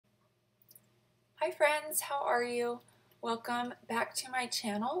Hi friends, how are you? Welcome back to my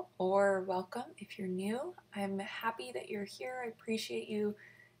channel, or welcome if you're new. I'm happy that you're here. I appreciate you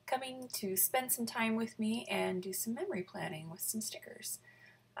coming to spend some time with me and do some memory planning with some stickers.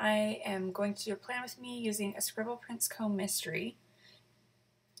 I am going to do a plan with me using a Scribble Prince Co. mystery.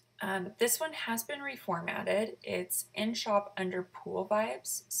 This one has been reformatted. It's in shop under Pool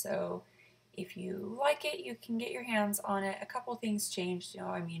Vibes, so if you like it, you can get your hands on it. A couple things changed,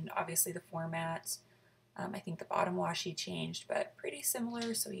 obviously the format. I think the bottom washi changed, but pretty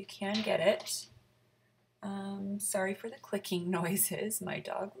similar, so you can get it. Sorry for the clicking noises. My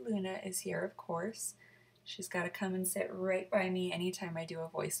dog Luna is here, of course. She's got to come and sit right by me anytime I do a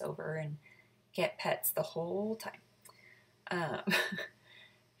voiceover and get pets the whole time.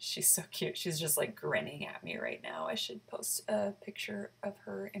 She's so cute. She's just like grinning at me right now. I should post a picture of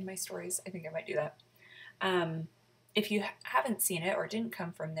her in my stories. I think I might do that. If you haven't seen it or didn't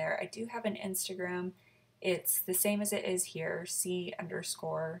come from there, I do have an Instagram. It's the same as it is here,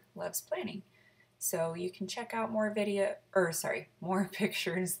 C_loves planning. So you can check out more more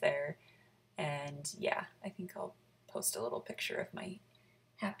pictures there. And yeah, I think I'll post a little picture of my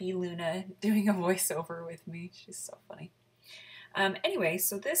happy Luna doing a voiceover with me. She's so funny. Anyway,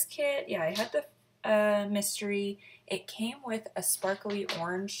 so this kit, yeah, I had the mystery. It came with a sparkly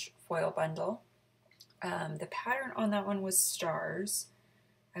orange foil bundle. The pattern on that one was stars.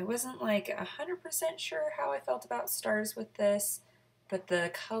 I wasn't like 100% sure how I felt about stars with this, but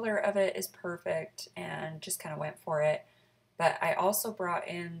the color of it is perfect and just kind of went for it. But I also brought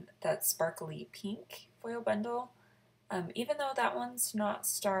in that sparkly pink foil bundle, even though that one's not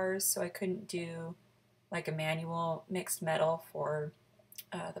stars, so I couldn't do like a manual mixed metal for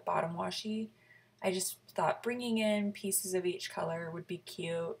the bottom washi. I just thought bringing in pieces of each color would be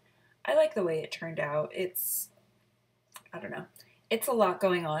cute. I like the way it turned out. I don't know. It's a lot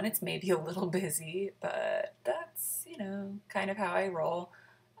going on. It's maybe a little busy, but that's, kind of how I roll.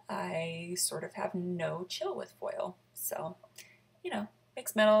 I sort of have no chill with foil. So,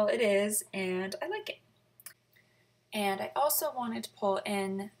 mixed metal it is, and I like it. And I also wanted to pull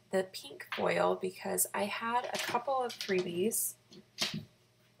in the pink foil because I had a couple of freebies.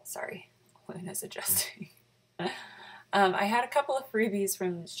 Sorry, Luna's adjusting. I had a couple of freebies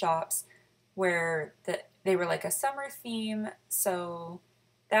from shops where they were like a summer theme, so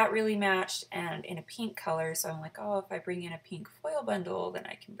that really matched, and in a pink color, so I'm like, oh, if I bring in a pink foil bundle, then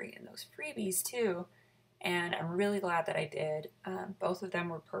I can bring in those freebies too, and I'm really glad that I did. Both of them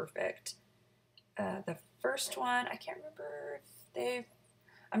were perfect. The first one, I can't remember if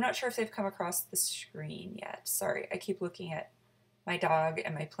I'm not sure if they've come across the screen yet. Sorry, I keep looking at my dog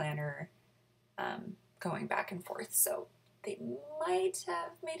and my planner going back and forth, so they might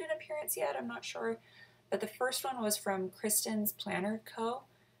have made an appearance yet, I'm not sure. But the first one was from Kristen's Planner Co.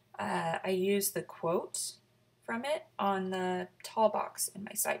 I used the quote from it on the tall box in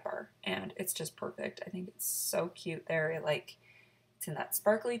my sidebar, and it's just perfect. I think it's so cute there. It's in that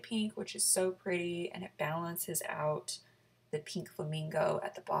sparkly pink, which is so pretty, and it balances out the pink flamingo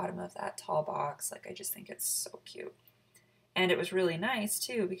at the bottom of that tall box. I just think it's so cute. And it was really nice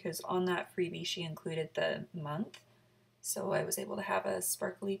too, because on that freebie she included the month, so I was able to have a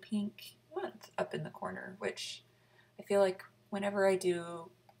sparkly pink month up in the corner, which I feel like whenever I do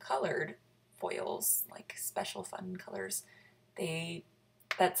colored foils, like special fun colors,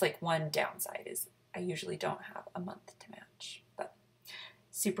 that's like one downside, is I usually don't have a month to match. But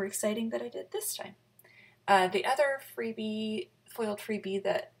super exciting that I did this time. The other foiled freebie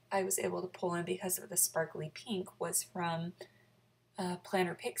that I was able to pull in because of the sparkly pink was from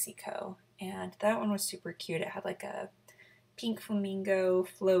Planner Pixie Co. And that one was super cute. It had like a pink flamingo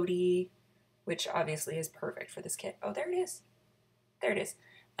floaty, which obviously is perfect for this kit. Oh, there it is. There it is.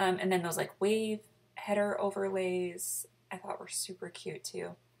 And then those like wave header overlays I thought were super cute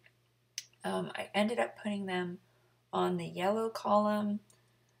too. I ended up putting them on the yellow column.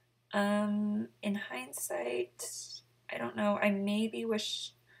 In hindsight, I don't know. I maybe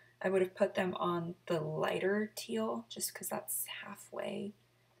wish I would have put them on the lighter teal, just because that's halfway.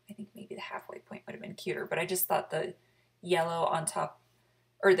 I think maybe the halfway point would have been cuter, but I just thought the yellow on top,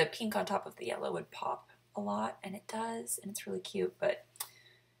 or the pink on top of the yellow, would pop a lot, and it does, and it's really cute. But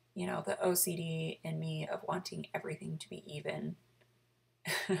the OCD in me of wanting everything to be even,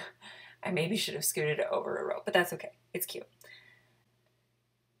 I maybe should have scooted it over a row, but that's okay. It's cute.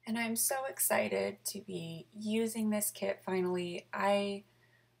 And I'm so excited to be using this kit finally.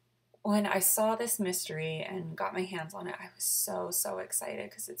 When I saw this mystery and got my hands on it, I was so excited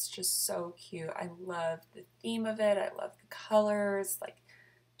because it's just so cute. I love the theme of it. I love the colors,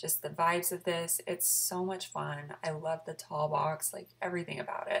 just the vibes of this. It's so much fun. I love the tall box, everything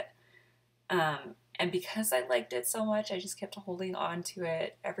about it. And because I liked it so much, I just kept holding on to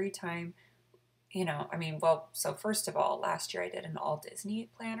it every time. I mean, well, so first of all, last year I did an all Disney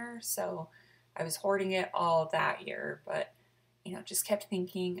planner, so I was hoarding it all that year, but just kept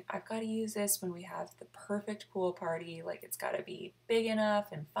thinking, I've got to use this when we have the perfect pool party. Like, it's got to be big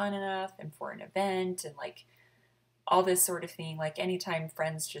enough and fun enough and for an event and like all this sort of thing. Like, anytime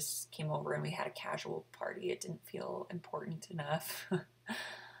friends just came over and we had a casual party, it didn't feel important enough.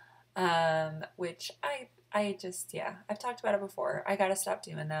 Which I just, yeah, I've talked about it before. I got to stop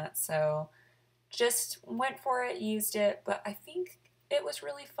doing that. So just went for it, used it, but I think it was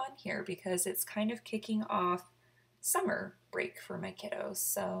really fun here because it's kind of kicking off summer break for my kiddos.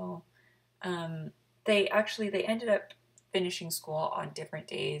 So they ended up finishing school on different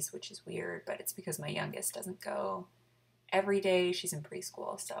days, which is weird, but it's because my youngest doesn't go every day. She's in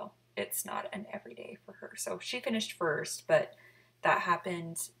preschool, so it's not an everyday for her. So she finished first, but that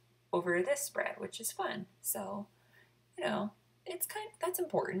happened over this spread, which is fun. So, it's that's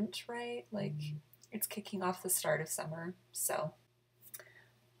important, right? Like, it's kicking off the start of summer. So,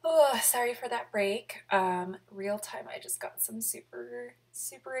 oh, sorry for that break. Real time, I just got some super,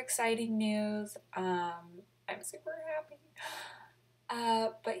 super exciting news. I'm super happy.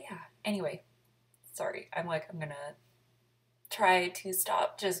 But yeah, anyway, sorry. I'm gonna try to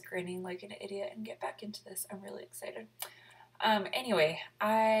stop just grinning like an idiot and get back into this. I'm really excited. Anyway,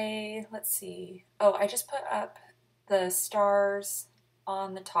 let's see. Oh, I just put up the stars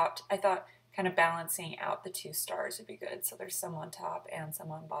on the top. I thought kind of balancing out the 2 stars would be good. So there's some on top and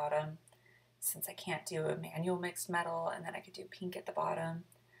some on bottom, since I can't do a manual mixed metal, and then I could do pink at the bottom.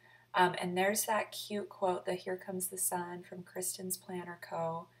 And there's that cute quote, the Here Comes the Sun from Kristen's Planner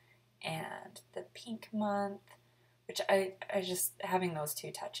Co. And the pink month, which I just, having those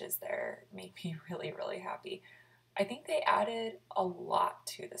 2 touches there made me really, really happy. I think they added a lot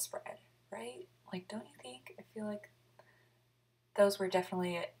to the spread, right? Like, don't you think? I feel like those were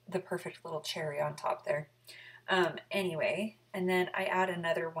definitely the perfect little cherry on top there. Anyway, and then I add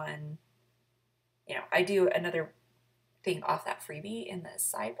another one, I do another thing off that freebie in the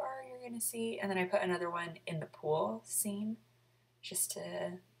sidebar you're going to see, and then I put another one in the pool scene just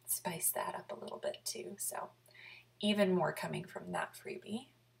to spice that up a little bit too. So even more coming from that freebie.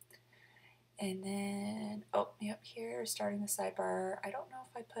 And then, yep, here, starting the sidebar. I don't know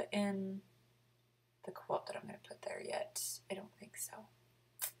if I put in the quote that I'm going to put there yet. I don't think so.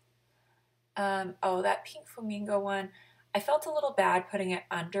 That pink flamingo one, I felt a little bad putting it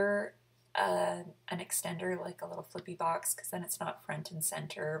under an extender, like a little flippy box, because then it's not front and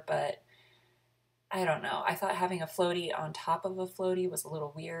center, but I don't know. I thought having a floaty on top of a floaty was a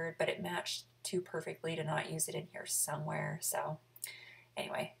little weird, but it matched too perfectly to not use it in here somewhere, so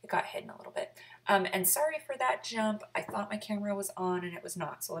anyway, it got hidden a little bit. And sorry for that jump. I thought my camera was on and it was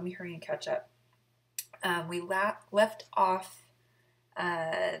not, so let me hurry and catch up. We left off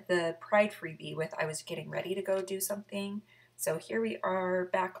the Pride freebie with I was getting ready to go do something. So here we are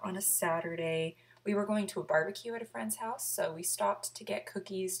back on a Saturday. We were going to a barbecue at a friend's house, so we stopped to get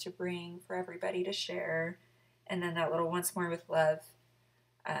cookies to bring for everybody to share. And then that little Once More with Love,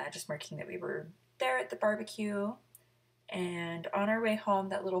 just marking that we were there at the barbecue. And on our way home,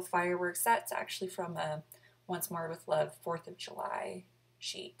 that little fireworks, that's actually from a Once More with Love 4th of July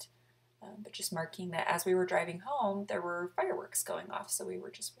sheet. But just marking that as we were driving home, there were fireworks going off. So we were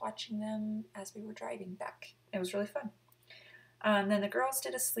just watching them as we were driving back. It was really fun. Then the girls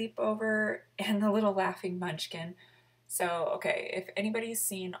did a sleepover and the little laughing munchkin. So, okay, if anybody's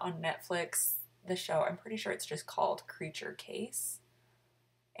seen on Netflix the show, I'm pretty sure it's just called Creature Case.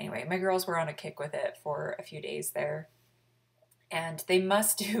 Anyway, my girls were on a kick with it for a few days there. And they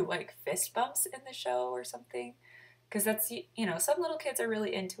must do like fist bumps in the show or something. Because that's, some little kids are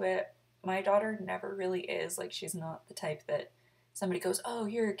really into it. My daughter never really is. Like, she's not the type that somebody goes, oh,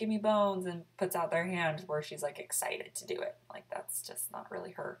 here, give me bones, and puts out their hand where she's like excited to do it. Like, that's just not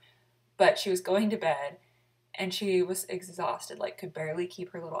really her. But she was going to bed and she was exhausted, like could barely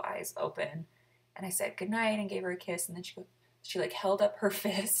keep her little eyes open. And I said goodnight and gave her a kiss. And then she like held up her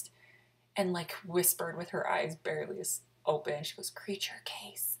fist and like whispered with her eyes barely open. She goes, Creature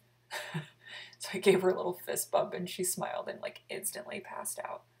Case. So I gave her a little fist bump and she smiled and like instantly passed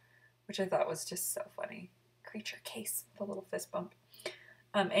out, which I thought was just so funny. Creature Case with a little fist bump.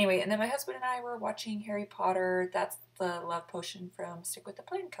 Anyway, and then my husband and I were watching Harry Potter. That's the love potion from Stick with the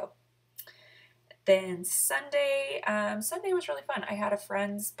Plan Co. Then Sunday was really fun. I had a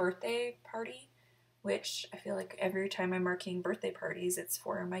friend's birthday party, which I feel like every time I'm marking birthday parties, it's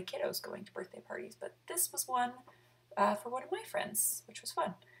for my kiddos going to birthday parties. But this was one for one of my friends, which was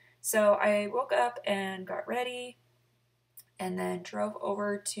fun. So I woke up and got ready and then drove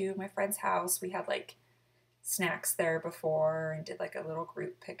over to my friend's house. We had like snacks there before and did like a little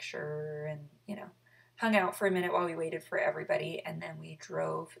group picture and, you know, hung out for a minute while we waited for everybody. And then we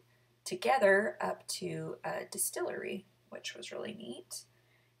drove together up to a distillery, which was really neat.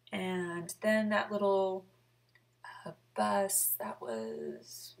 And then that little bus, that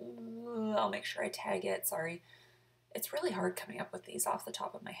was, I'll make sure I tag it, sorry. It's really hard coming up with these off the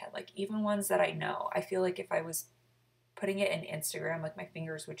top of my head. Like even ones that I know, I feel like if I was putting it in Instagram, like my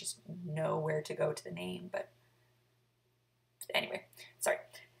fingers would just know where to go to the name. But anyway, sorry.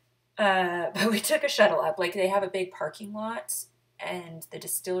 But we took a shuttle up. Like they have a big parking lot and the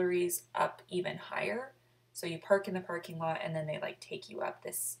distillery's up even higher. So you park in the parking lot and then they like take you up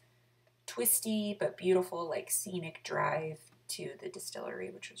this twisty but beautiful like scenic drive to the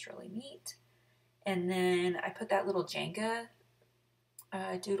distillery, which was really neat. And then I put that little Jenga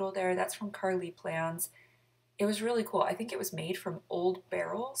doodle there. That's from Carly Plans. It was really cool. I think it was made from old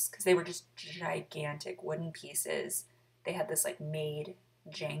barrels because they were just gigantic wooden pieces. They had this like made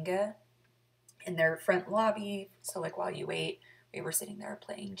Jenga in their front lobby. So like while you wait, we were sitting there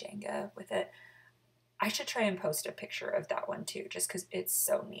playing Jenga with it. I should try and post a picture of that one too, just because it's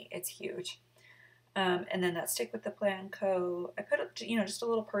so neat. It's huge. And then that stick with the plan co. I put, just a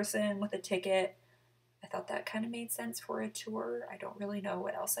little person with a ticket. I thought that kind of made sense for a tour. I don't really know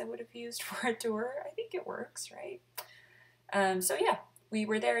what else I would have used for a tour. I think it works, right? So yeah, we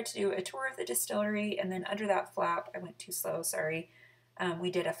were there to do a tour of the distillery, and then under that flap, I went too slow, sorry. We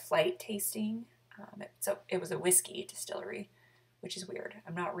did a flight tasting. So it was a whiskey distillery, which is weird.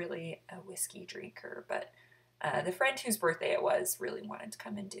 I'm not really a whiskey drinker, but the friend whose birthday it was really wanted to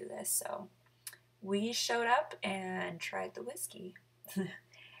come and do this, so we showed up and tried the whiskey.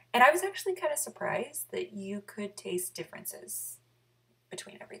 And I was actually kind of surprised that you could taste differences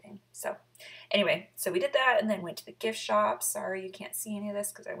between everything. So anyway, so we did that and then went to the gift shop. Sorry you can't see any of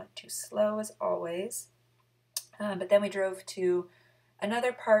this because I went too slow as always. But then we drove to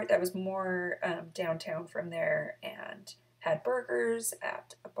another part that was more downtown from there and had burgers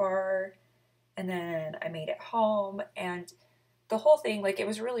at a bar. And then I made it home, and the whole thing, like, it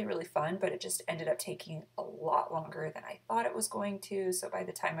was really, really fun, but it just ended up taking a lot longer than I thought it was going to. So by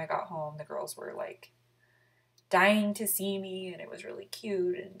the time I got home, the girls were like dying to see me, and it was really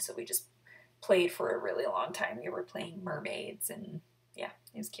cute. And so we just played for a really long time. We were playing mermaids, and yeah,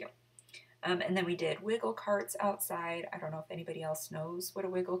 it was cute. And then we did wiggle carts outside. I don't know if anybody else knows what a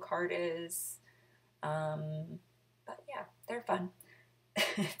wiggle cart is. But yeah, they're fun.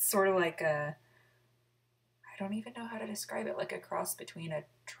 It's sort of like I don't even know how to describe it, like a cross between a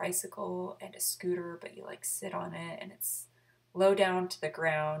tricycle and a scooter, but you like sit on it and it's low down to the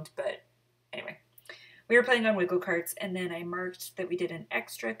ground. But anyway, we were playing on wiggle carts, and then I marked that we did an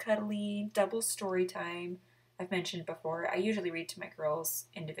extra cuddly double story time. I've mentioned before, I usually read to my girls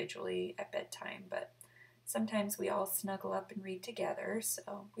individually at bedtime, but sometimes we all snuggle up and read together,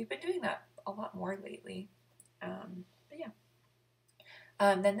 so we've been doing that a lot more lately. But yeah.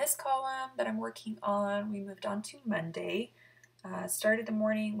 Then this column that I'm working on, we moved on to Monday. Started the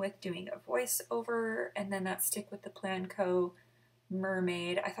morning with doing a voiceover, and then that stick with the plan co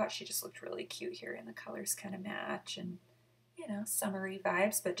mermaid. I thought she just looked really cute here, and the colors kind of match, and summery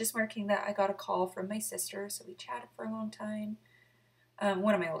vibes. But just marking that I got a call from my sister, so we chatted for a long time.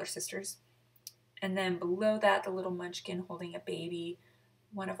 One of my older sisters. And then below that, the little munchkin holding a baby.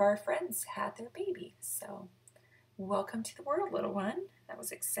 One of our friends had their baby, so welcome to the world, little one. That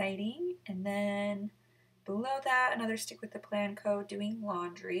was exciting. And then below that, another stick with the plan co doing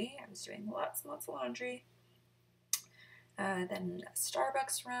laundry. I was doing lots and lots of laundry. Then a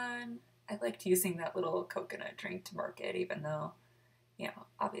Starbucks run. I liked using that little coconut drink to mark it, even though,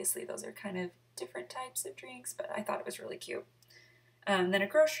 obviously those are kind of different types of drinks, but I thought it was really cute. Then a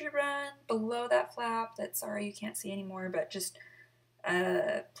grocery run below that flap that, sorry, you can't see anymore, but just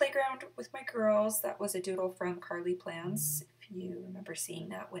playground with my girls. That was a doodle from Carly Plans, if you remember seeing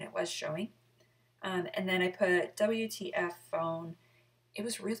that when it was showing. And then I put WTF phone. It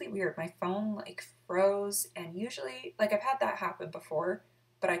was really weird. My phone like froze, and usually, like, I've had that happen before,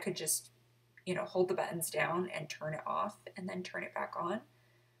 but I could just, hold the buttons down and turn it off and then turn it back on.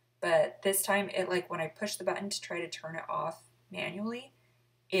 But this time, it, like, when I pushed the button to try to turn it off manually,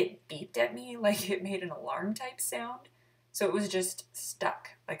 it beeped at me like it made an alarm type sound. So it was just stuck.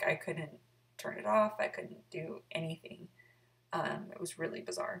 Like, I couldn't turn it off. I couldn't do anything. It was really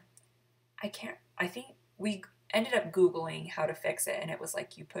bizarre. I think we ended up Googling how to fix it, and it was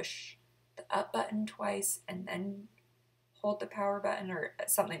like you push the up button twice and then hold the power button or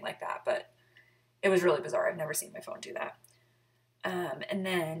something like that. But it was really bizarre. I've never seen my phone do that. And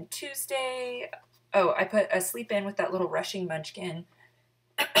then Tuesday, Oh, I put a sleep in with that little rushing munchkin.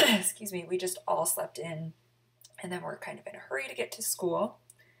 Excuse me. We just all slept in, and then we're kind of in a hurry to get to school.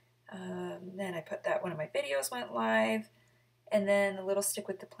 Then I put that one of my videos went live, and then the little stick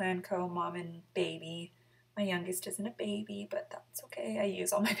with the plan co mom and baby. My youngest isn't a baby, but that's okay. I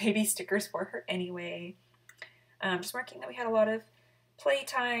use all my baby stickers for her anyway. Just marking that we had a lot of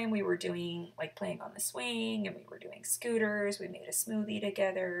playtime. We were doing like playing on the swing, and we were doing scooters. We made a smoothie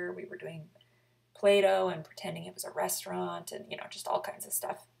together. We were doing Play-Doh and pretending it was a restaurant, and just all kinds of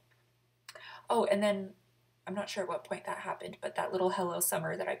stuff. Oh, and then I'm not sure at what point that happened, but that little Hello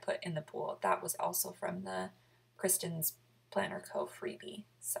Summer that I put in the pool, that was also from the Kristen's Planner Co. freebie.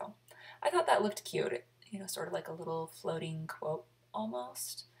 So I thought that looked cute. Sort of like a little floating quote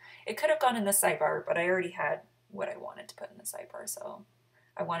almost. It could have gone in the sidebar, but I already had what I wanted to put in the sidebar, so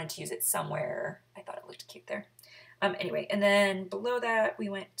I wanted to use it somewhere. I thought it looked cute there. Anyway, and then below that, we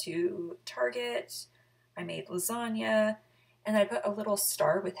went to Target. I made lasagna, and I put a little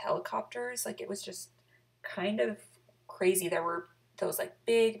star with helicopters. Like, it was just kind of crazy. There were those like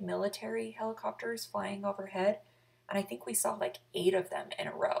big military helicopters flying overhead, and I think we saw like 8 of them in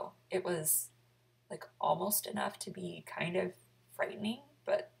a row. It was like almost enough to be kind of frightening,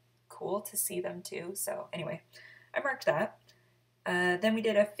 but cool to see them too. So anyway, I marked that. Then we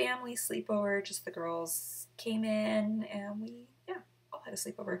did a family sleepover. Just the girls came in, and we all had a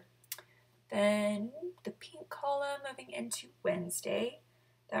sleepover. Then the pink column, moving into Wednesday.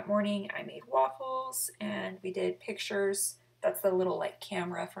 That morning I made waffles, and we did pictures. That's the little like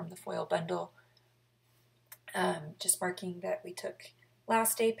camera from the foil bundle. Just marking that we took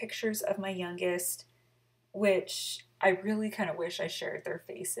last day pictures of my youngest, which I really kind of wish I shared their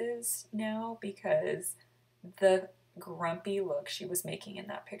faces now, because the grumpy look she was making in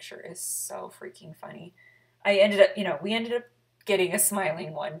that picture is so freaking funny. We ended up getting a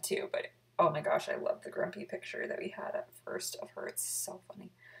smiling one too, but oh my gosh, I love the grumpy picture that we had at first of her. It's so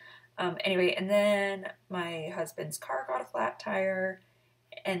funny. Anyway, and then my husband's car got a flat tire,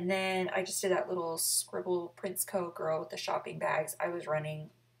 and then I just did that little Scribble Prince Co. girl with the shopping bags. I was running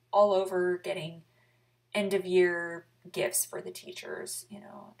all over getting end of year gifts for the teachers.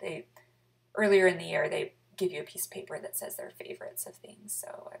 They earlier in the year they give you a piece of paper that says their favorites of things.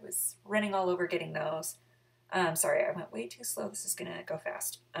 So I was running all over getting those. Sorry, I went way too slow. This is gonna go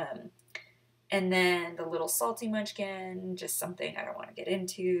fast. And then the little salty munchkin, just something I don't want to get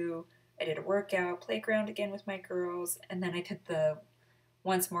into. I did a workout, playground again with my girls, and then I did the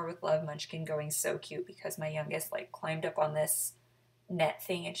Once More with Love munchkin, going so cute because my youngest like climbed up on this net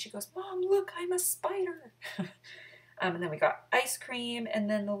thing and she goes, "Mom, look, I'm a spider." And then we got ice cream, and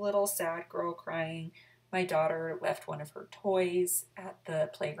then the little sad girl crying. My daughter left one of her toys at the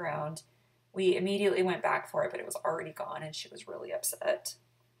playground. We immediately went back for it, but it was already gone, and she was really upset.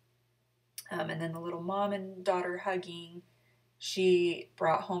 And then the little mom and daughter hugging. She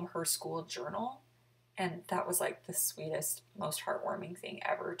brought home her school journal, and that was like the sweetest, most heartwarming thing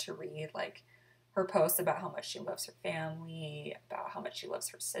ever to read. Like her posts about how much she loves her family, about how much she loves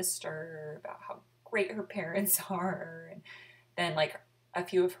her sister, about how great her parents are. And then like a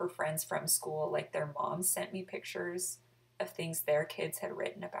few of her friends from school, like their moms sent me pictures of things their kids had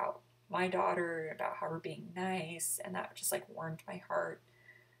written about my daughter, about how her being nice, and that just like warmed my heart,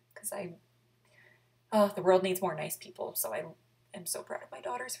 because the world needs more nice people, so I am so proud of my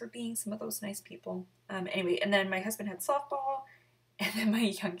daughters for being some of those nice people. Anyway, and then my husband had softball, and then my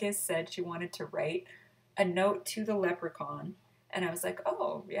youngest said she wanted to write a note to the leprechaun, and I was like,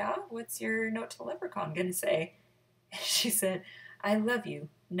 "Oh, yeah? What's your note to the leprechaun gonna say?" And she said, "I love you,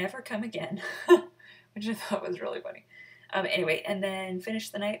 never come again," which I thought was really funny. Anyway, and then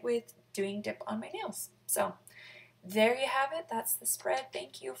finished the night with doing dip on my nails. So there you have it. That's the spread.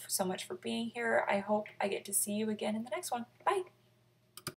 Thank you so much for being here. I hope I get to see you again in the next one. Bye.